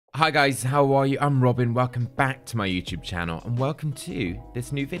Hi guys, how are you? I'm Robin, welcome back to my YouTube channel and welcome to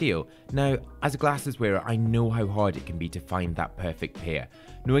this new video. Now, as a glasses wearer, I know how hard it can be to find that perfect pair.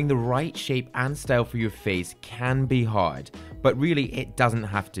 Knowing the right shape and style for your face can be hard, but really it doesn't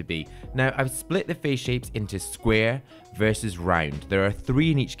have to be. Now, I've split the face shapes into square versus round. There are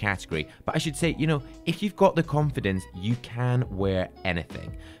 3 in each category, but I should say, if you've got the confidence, you can wear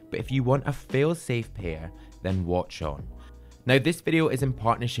anything. But if you want a fail-safe pair, then watch on. Now this video is in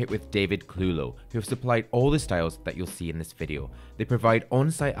partnership with David Clulo, who have supplied all the styles that you'll see in this video. They provide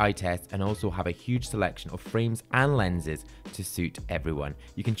on-site eye tests and also have a huge selection of frames and lenses to suit everyone.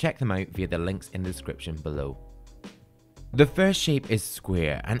 You can check them out via the links in the description below. The first shape is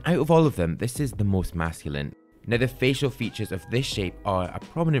square, and out of all of them, this is the most masculine. Now the facial features of this shape are a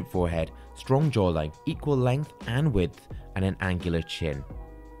prominent forehead, strong jawline, equal length and width, and an angular chin.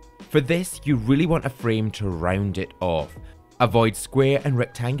 For this, you really want a frame to round it off. Avoid square and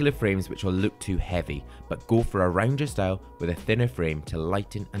rectangular frames which will look too heavy, but go for a rounder style with a thinner frame to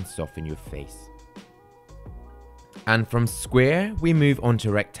lighten and soften your face. And from square, we move on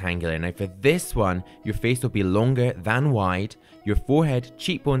to rectangular. Now for this one, your face will be longer than wide, your forehead,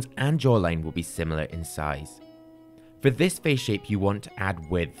 cheekbones and jawline will be similar in size. For this face shape, you want to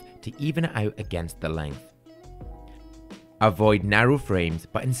add width to even it out against the length. Avoid narrow frames,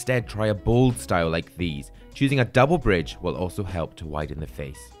 but instead try a bold style like these. Choosing a double bridge will also help to widen the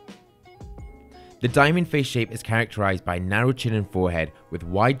face. The diamond face shape is characterized by narrow chin and forehead with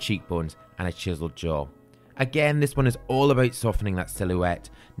wide cheekbones and a chiseled jaw. Again, this one is all about softening that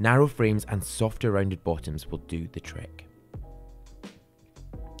silhouette. Narrow frames and softer rounded bottoms will do the trick.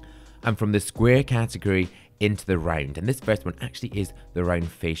 And from the square category into the round, and this first one actually is the round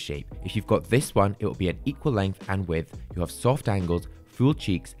face shape. If you've got this one, it will be an equal length and width. You have soft angles, full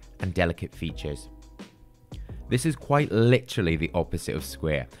cheeks and delicate features. This is quite literally the opposite of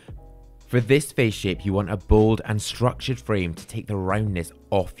square. For this face shape, you want a bold and structured frame to take the roundness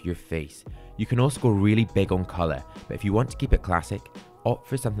off your face. You can also go really big on colour, but if you want to keep it classic, opt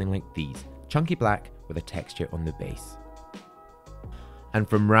for something like these, chunky black with a texture on the base. And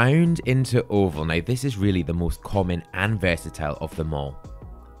from round into oval, now this is really the most common and versatile of them all.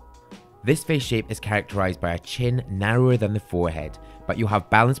 This face shape is characterized by a chin narrower than the forehead, but you'll have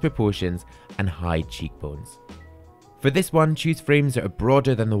balanced proportions and high cheekbones. For this one, choose frames that are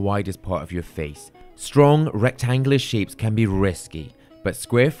broader than the widest part of your face. Strong rectangular shapes can be risky, but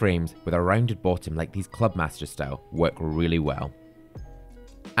square frames with a rounded bottom like these Clubmaster style work really well.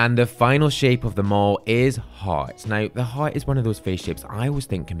 And the final shape of them all is heart. Now, the heart is one of those face shapes I always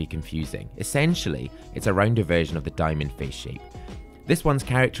think can be confusing. Essentially, it's a rounder version of the diamond face shape. This one's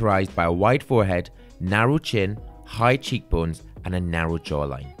characterized by a wide forehead, narrow chin, high cheekbones, and a narrow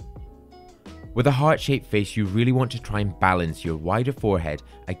jawline. With a heart-shaped face, you really want to try and balance your wider forehead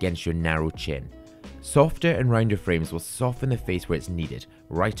against your narrow chin. Softer and rounder frames will soften the face where it's needed,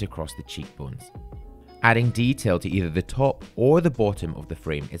 right across the cheekbones. Adding detail to either the top or the bottom of the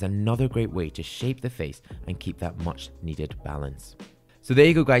frame is another great way to shape the face and keep that much needed balance. So there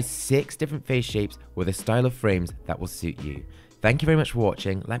you go guys, 6 different face shapes with a style of frames that will suit you. Thank you very much for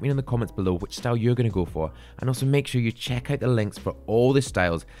watching. Let me know in the comments below which style you're going to go for, and also make sure you check out the links for all the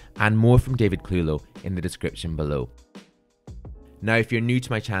styles and more from David Clulo in the description below. Now, if you're new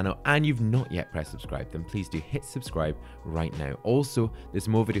to my channel and you've not yet pressed subscribe, then please do hit subscribe right now. Also, there's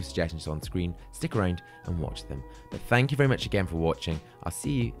more video suggestions on screen. Stick around and watch them. But thank you very much again for watching. I'll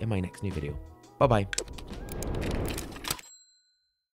see you in my next new video. Bye bye.